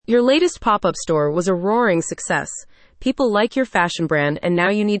Your latest pop-up store was a roaring success. People like your fashion brand, and now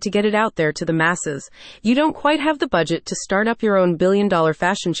you need to get it out there to the masses. You don't quite have the budget to start up your own billion-dollar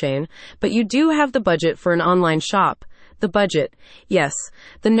fashion chain, but you do have the budget for an online shop. The budget. Yes.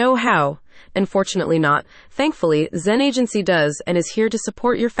 The know-how. Unfortunately not. Thankfully, Zen Agency does and is here to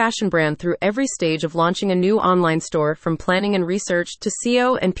support your fashion brand through every stage of launching a new online store, from planning and research to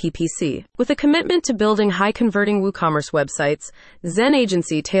SEO and PPC. With a commitment to building high-converting WooCommerce websites, Zen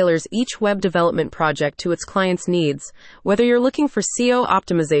Agency tailors each web development project to its clients' needs. Whether you're looking for SEO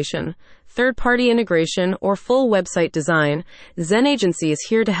optimization, third-party integration, or full website design, Zen Agency is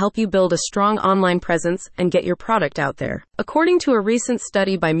here to help you build a strong online presence and get your product out there. According to a recent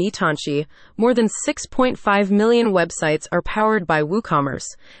study by Mitanchi, more than 6.5 million websites are powered by WooCommerce,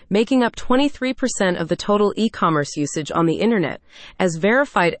 making up 23% of the total e-commerce usage on the internet. As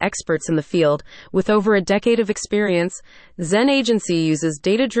verified experts in the field, with over a decade of experience, Zen Agency uses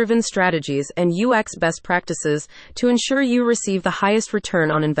data-driven strategies and UX best practices to ensure you receive the highest return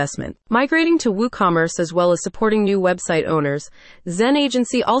on investment. Migrating to WooCommerce as well as supporting new website owners, Zen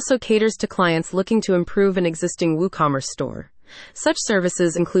Agency also caters to clients looking to improve an existing WooCommerce store. Such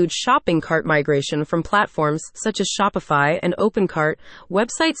services include shopping cart migration from platforms such as Shopify and OpenCart,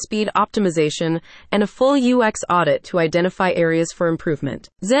 website speed optimization, and a full UX audit to identify areas for improvement.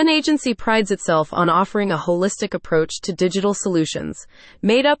 Zen Agency prides itself on offering a holistic approach to digital solutions.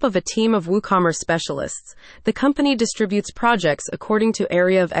 Made up of a team of WooCommerce specialists, the company distributes projects according to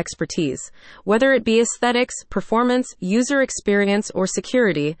area of expertise. Whether it be aesthetics, performance, user experience, or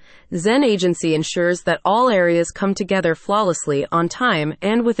security, Zen Agency ensures that all areas come together flawlessly, on time,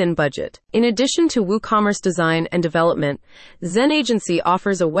 and within budget. In addition to WooCommerce design and development, Zen Agency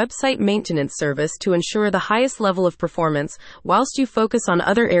offers a website maintenance service to ensure the highest level of performance whilst you focus on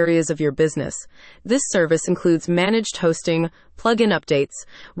other areas of your business. This service includes managed hosting, plugin updates,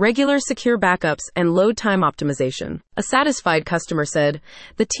 regular secure backups, and load time optimization. A satisfied customer said,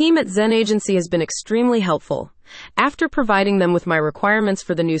 "The team at Zen Agency has been extremely helpful. After providing them with my requirements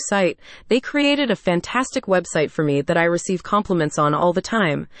for the new site, they created a fantastic website for me that I receive compliments on all the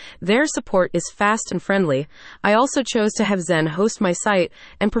time. Their support is fast and friendly. I also chose to have Zen host my site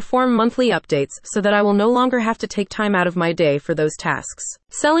and perform monthly updates so that I will no longer have to take time out of my day for those tasks."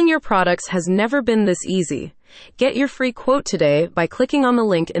 Selling your products has never been this easy. Get your free quote today by clicking on the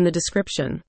link in the description.